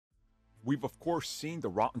We've of course seen the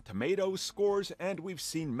Rotten Tomatoes scores and we've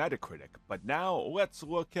seen Metacritic, but now let's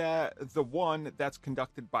look at the one that's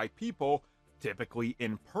conducted by people, typically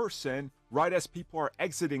in person, right as people are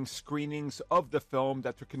exiting screenings of the film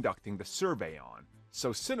that they're conducting the survey on.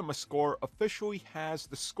 So CinemaScore officially has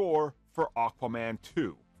the score for Aquaman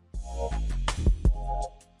 2.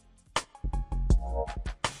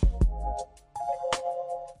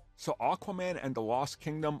 So Aquaman and the Lost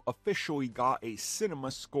Kingdom officially got a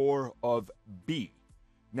CinemaScore of B.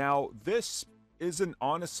 Now, this isn't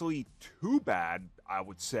honestly too bad, I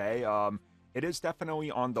would say. It is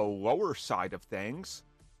definitely on the lower side of things.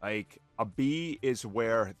 Like, a B is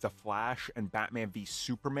where The Flash and Batman v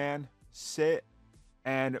Superman sit,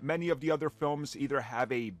 and many of the other films either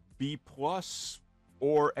have a B plus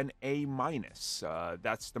or an A minus.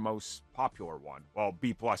 That's the most popular one. Well,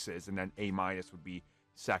 B plus is, and then A minus would be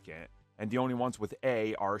second. And the only ones with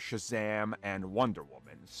A are Shazam and Wonder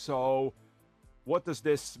Woman. So, what does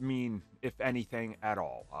this mean, if anything at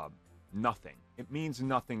all? Nothing. It means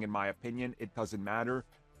nothing in my opinion. It doesn't matter.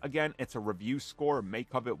 Again, it's a review score.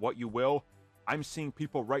 Make of it what you will. I'm seeing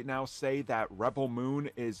people right now say that Rebel Moon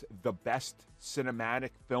is the best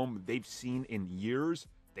cinematic film they've seen in years.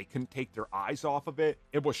 They couldn't take their eyes off of it.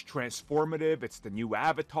 It was transformative. It's the new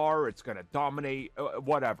Avatar. It's going to dominate,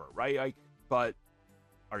 whatever, right? Like, but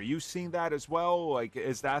are you seeing that as well? Like,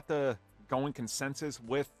 is that the going consensus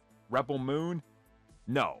with Rebel Moon?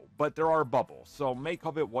 No, but there are bubbles, so make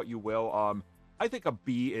of it what you will. I think a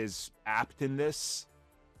B is apt in this.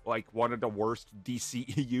 Like, one of the worst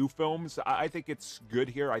DCEU films. I think it's good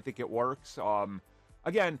here. I think it works.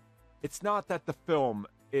 Again, it's not that the film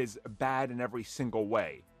is bad in every single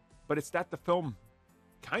way, but it's that the film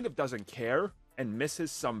kind of doesn't care and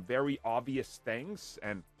misses some very obvious things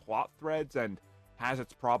and plot threads and has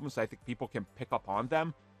its problems. I think people can pick up on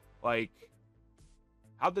them. Like,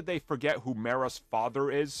 how did they forget who Mara's father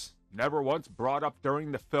is? Never once brought up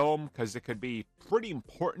during the film because it could be pretty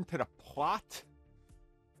important to the plot.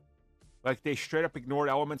 Like, they straight up ignored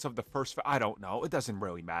elements of the first film. I don't know. It doesn't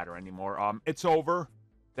really matter anymore. It's over.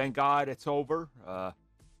 Thank God it's over.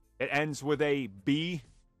 It ends with a B,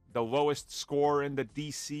 the lowest score in the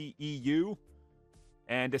DCEU.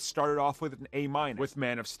 And it started off with an A- with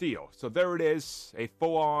Man of Steel. So there it is. A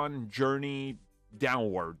full-on journey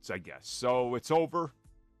downwards, I guess. So it's over.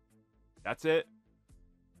 That's it.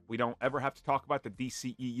 We don't ever have to talk about the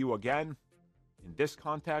DCEU again in this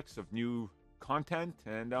context of new content.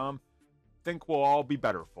 And think we'll all be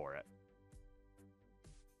better for it.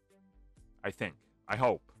 I think. I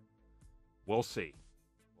hope. We'll see.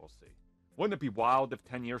 We'll see. Wouldn't it be wild if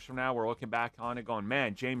 10 years from now we're looking back on it going,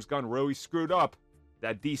 man, James Gunn really screwed up.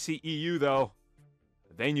 That DCEU, though,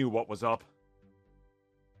 they knew what was up.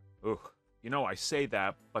 Ugh. You know, I say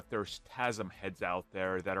that, but there's TASM heads out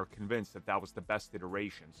there that are convinced that that was the best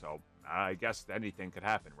iteration. So I guess anything could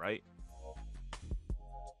happen, right?